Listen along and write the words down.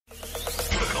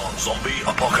Zombie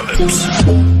Apocalypse.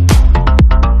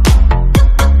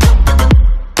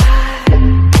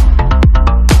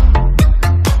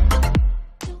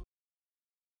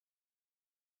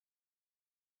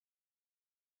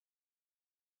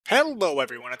 Hello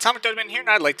everyone, AtomicDudMan here, and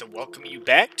I'd like to welcome you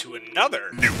back to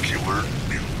another Nuclear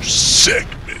News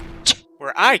segment,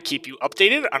 where I keep you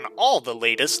updated on all the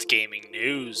latest gaming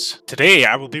news. Today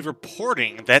I will be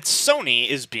reporting that Sony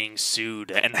is being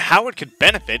sued and how it could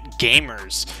benefit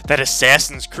gamers, that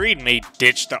Assassin's Creed may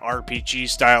ditch the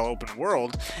RPG-style open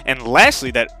world, and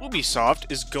lastly that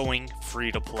Ubisoft is going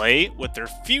free-to-play with their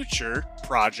future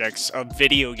projects of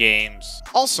video games.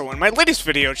 Also, in my latest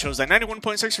video, it shows that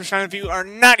 91.6% of you are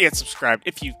not yet subscribed.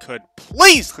 If you could,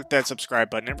 please click that subscribe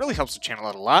button. It really helps the channel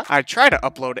out a lot. I try to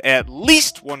upload at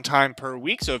least one time per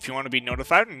week, so if you want to be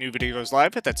notified when a new video goes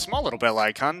live, hit that small little bell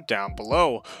icon down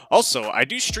below. Also, I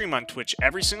do stream on Twitch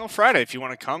every single Friday if you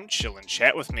want to come chill and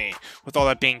chat with me. With all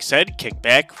that being said, kick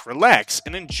back, relax,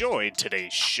 and enjoy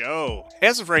today's show.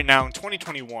 As of right now in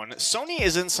 2021, Sony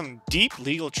is in some deep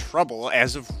legal trouble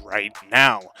as of right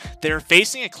now. They are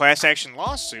facing a class action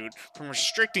lawsuit from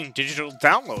restricting digital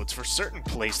downloads for certain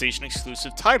PlayStation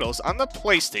exclusive titles on the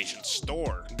PlayStation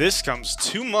Store. This comes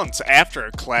 2 months after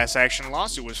a class action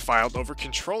lawsuit was filed over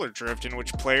controller drift, in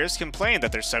which players complained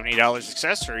that their $70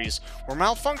 accessories were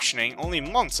malfunctioning only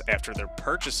months after their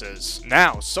purchases.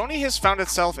 Now, Sony has found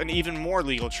itself in even more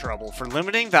legal trouble for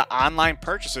limiting the online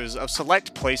purchases of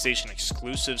select PlayStation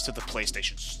exclusives to the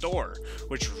PlayStation Store,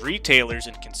 which retailers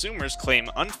and consumers claim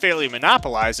unfairly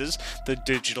monopolizes the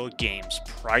digital games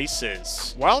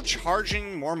prices. While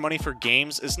charging more money for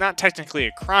games is not technically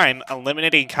a crime,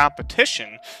 eliminating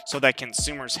competition so that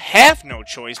consumers have no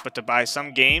choice but to buy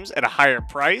some games at a higher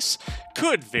price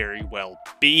could very well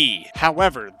be.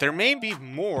 However, there may be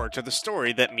more to the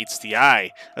story that meets the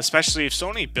eye, especially if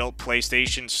Sony built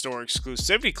PlayStation Store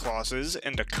exclusivity clauses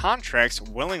into contracts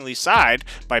willingly signed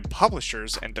by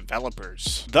publishers and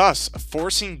developers, thus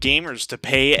forcing gamers to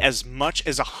pay as much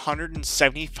as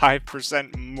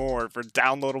 175% more for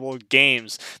downloadable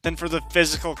games than for the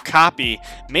physical copy.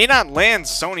 May not land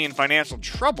Sony in financial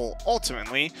trouble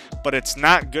ultimately, but it's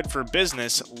not good for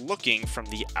business looking from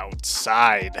the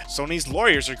outside. Sony's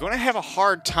lawyers are going to have a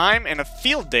hard time and a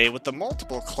field day with the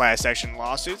multiple class action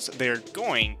lawsuits they are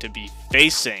going to be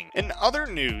facing. In other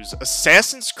news,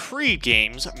 Assassin's Creed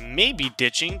games may be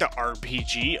ditching the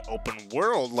RPG open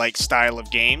world like style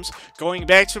of games, going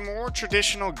back to more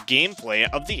traditional gameplay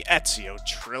of the Ezio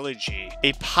trilogy.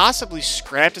 A possibly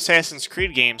scrapped Assassin's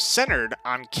Creed game centered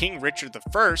on King Richard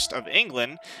I of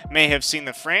England may have seen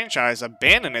the franchise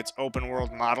abandon its open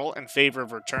world model in favor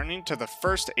of returning to the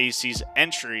first AC's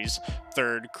entry's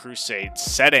Third Crusade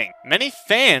setting. Many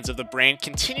fans of the brand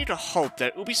continue to hope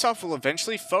that Ubisoft will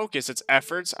eventually focus its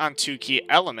efforts on two key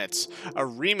elements: a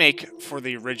remake for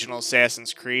the original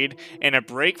Assassin's Creed and a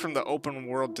break from the open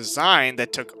world design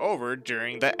that took over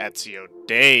during the Ezio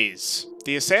days.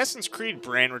 The Assassin's Creed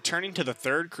brand returning to the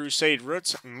Third Crusade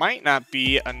roots might not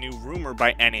be a new rumor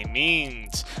by any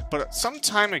means, but some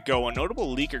time ago a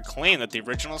notable leaker claimed that the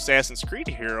original Assassin's Creed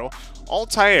hero,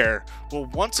 Altair, will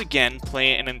once again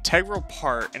play an integral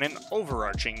part in an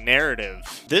overarching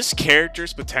narrative. This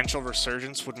character's potential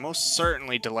resurgence would most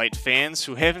certainly delight fans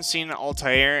who haven't seen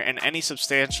Altair in any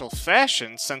substantial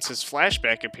fashion since his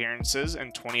flashback appearances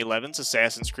in 2011's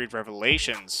Assassin's Creed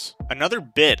Revelations. Another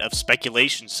bit of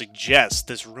speculation suggests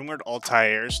this rumored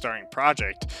Altair starring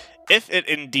project, if it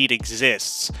indeed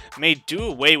exists, may do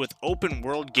away with open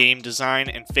world game design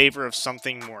in favor of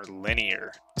something more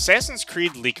linear. Assassin's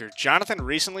Creed leaker Jonathan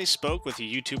recently spoke with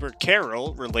YouTuber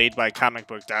Carol, relayed by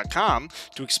comicbook.com,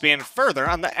 to expand further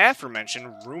on the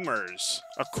aforementioned rumors.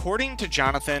 According to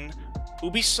Jonathan,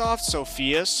 Ubisoft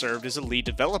Sofia served as a lead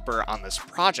developer on this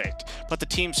project, but the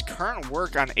team's current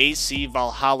work on AC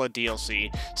Valhalla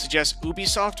DLC suggests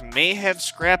Ubisoft may have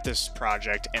scrapped this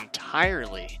project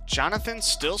entirely. Jonathan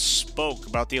still spoke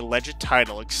about the alleged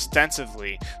title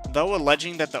extensively, though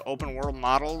alleging that the open world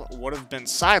model would have been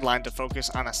sidelined to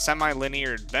focus on a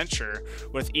semi-linear adventure,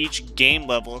 with each game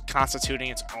level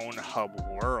constituting its own hub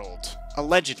world.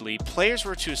 Allegedly, players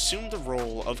were to assume the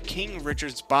role of King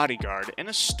Richard's bodyguard in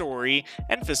a story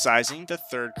emphasizing the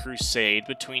Third Crusade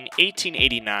between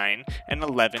 1889 and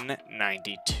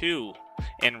 1192.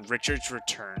 and Richard's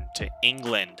return to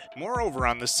England. Moreover,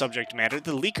 on this subject matter,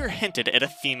 the leaker hinted at a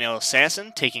female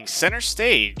assassin taking center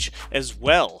stage as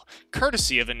well,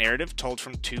 courtesy of a narrative told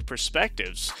from two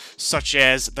perspectives, such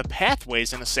as the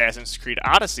pathways in Assassin's Creed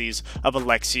Odysseys of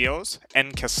Alexios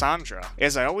and Cassandra.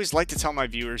 As I always like to tell my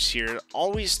viewers here,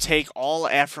 always take all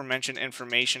aforementioned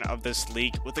information of this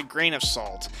leak with a grain of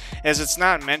salt, as it's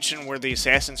not mentioned where the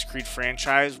Assassin's Creed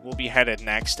franchise will be headed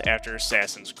next after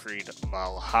Assassin's Creed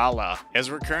Valhalla. As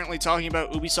we're currently talking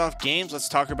about Ubisoft games, let's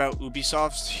talk about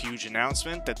Ubisoft's huge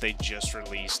announcement that they just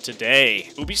released today.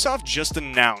 Ubisoft just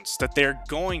announced that they're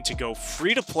going to go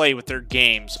free to play with their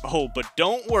games. Oh, but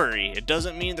don't worry, it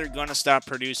doesn't mean they're going to stop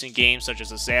producing games such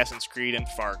as Assassin's Creed and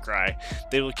Far Cry.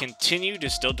 They will continue to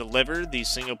still deliver these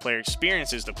single player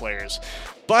experiences to players,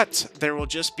 but there will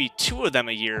just be 2 of them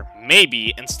a year,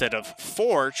 maybe, instead of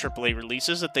 4 AAA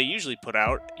releases that they usually put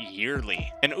out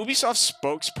yearly. An Ubisoft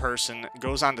spokesperson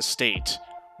goes on to state,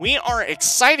 "We are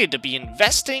excited to be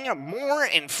investing more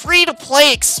in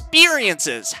free-to-play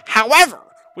experiences. However,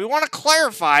 we want to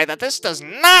clarify that this does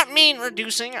not mean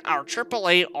reducing our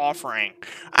AAA offering.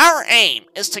 Our aim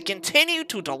is to continue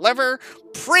to deliver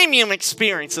premium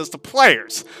experiences to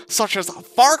players, such as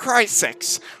Far Cry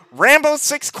 6, Rainbow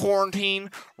Six Quarantine,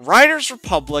 Riders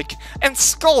Republic, and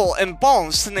Skull and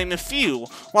Bones, to name a few,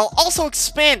 while also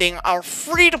expanding our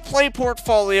free-to-play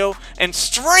portfolio and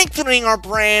strengthening our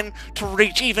brand to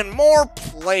reach even more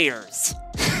players."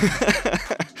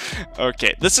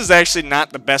 Okay, this is actually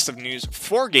not the best of news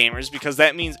for gamers, because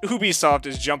that means Ubisoft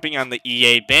is jumping on the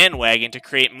EA bandwagon to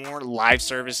create more live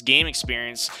service game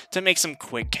experience to make some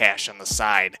quick cash on the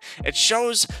side. It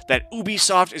shows that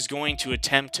Ubisoft is going to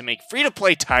attempt to make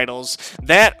free-to-play titles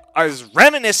that are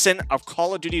reminiscent of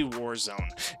Call of Duty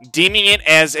Warzone, deeming it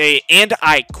as a, and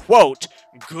I quote,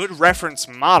 "good reference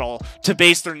model to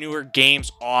base their newer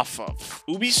games off of."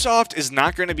 Ubisoft is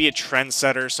not going to be a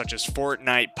trendsetter such as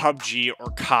Fortnite, PUBG,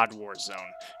 or COD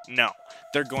Warzone. No,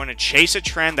 they're going to chase a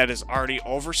trend that is already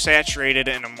oversaturated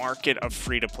in a market of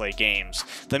free-to-play games.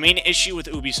 The main issue with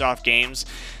Ubisoft games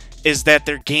is that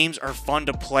their games are fun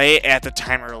to play at the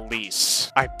time of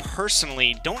release. I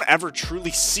personally don't ever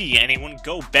truly see anyone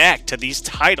go back to these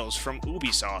titles from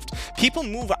Ubisoft. People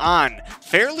move on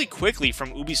fairly quickly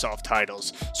from Ubisoft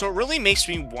titles, so it really makes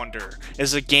me wonder,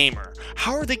 as a gamer,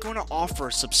 how are they going to offer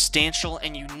a substantial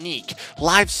and unique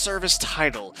live service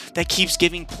title that keeps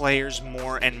giving players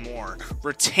more and more,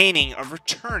 retaining a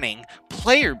returning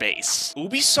player base?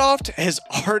 Ubisoft has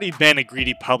already been a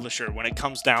greedy publisher when it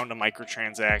comes down to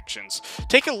microtransactions.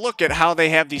 Take a look at how they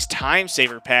have these time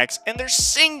saver packs and their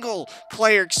single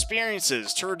player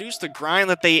experiences to reduce the grind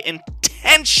that they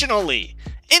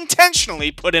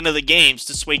intentionally put into the games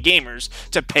to sway gamers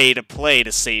to pay to play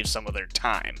to save some of their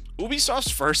time. Ubisoft's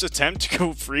first attempt to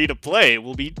go free to play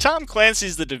will be Tom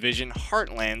Clancy's The Division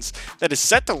Heartlands, that is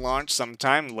set to launch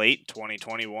sometime late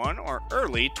 2021 or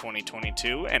early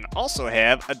 2022, and also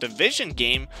have a Division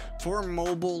game for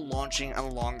mobile launching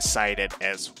alongside it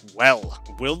as well.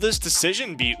 Will this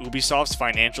decision be Ubisoft's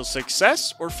financial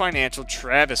success or financial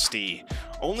travesty?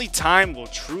 Only time will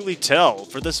truly tell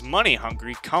for this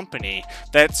money-hungry company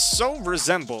that so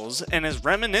resembles and is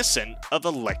reminiscent of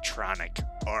Electronic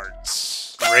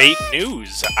Arts. Great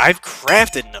news! I've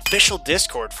crafted an official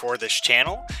Discord for this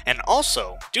channel, and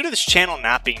also, due to this channel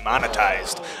not being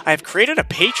monetized, I've created a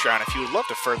Patreon if you would love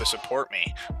to further support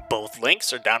me. Both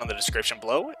links are down in the description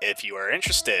below if you are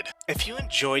interested. If you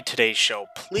enjoyed today's show,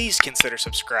 please consider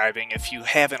subscribing if you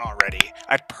haven't already.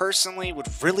 I personally would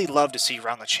really love to see you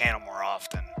around the channel more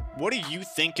often. What do you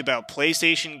think about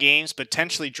PlayStation games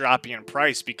potentially dropping in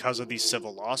price because of these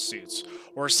civil lawsuits?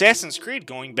 Or Assassin's Creed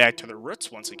going back to their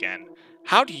roots once again?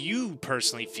 How do you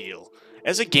personally feel,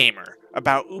 as a gamer,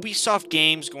 about Ubisoft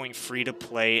games going free to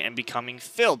play and becoming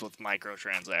filled with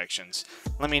microtransactions?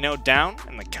 Let me know down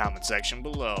in the comment section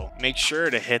below. Make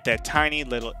sure to hit that tiny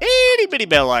little itty bitty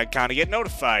bell icon to get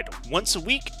notified once a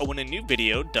week when a new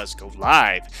video does go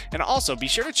live. And also be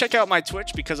sure to check out my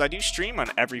Twitch, because I do stream on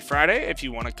every Friday if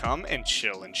you want to come and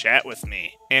chill and chat with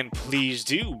me. And please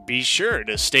do be sure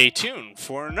to stay tuned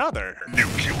for another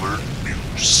Nuclear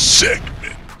News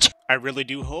segment. I really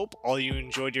do hope all you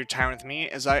enjoyed your time with me,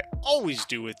 as I always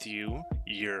do with you,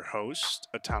 your host,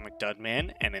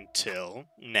 AtomicDudMan, and until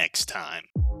next time.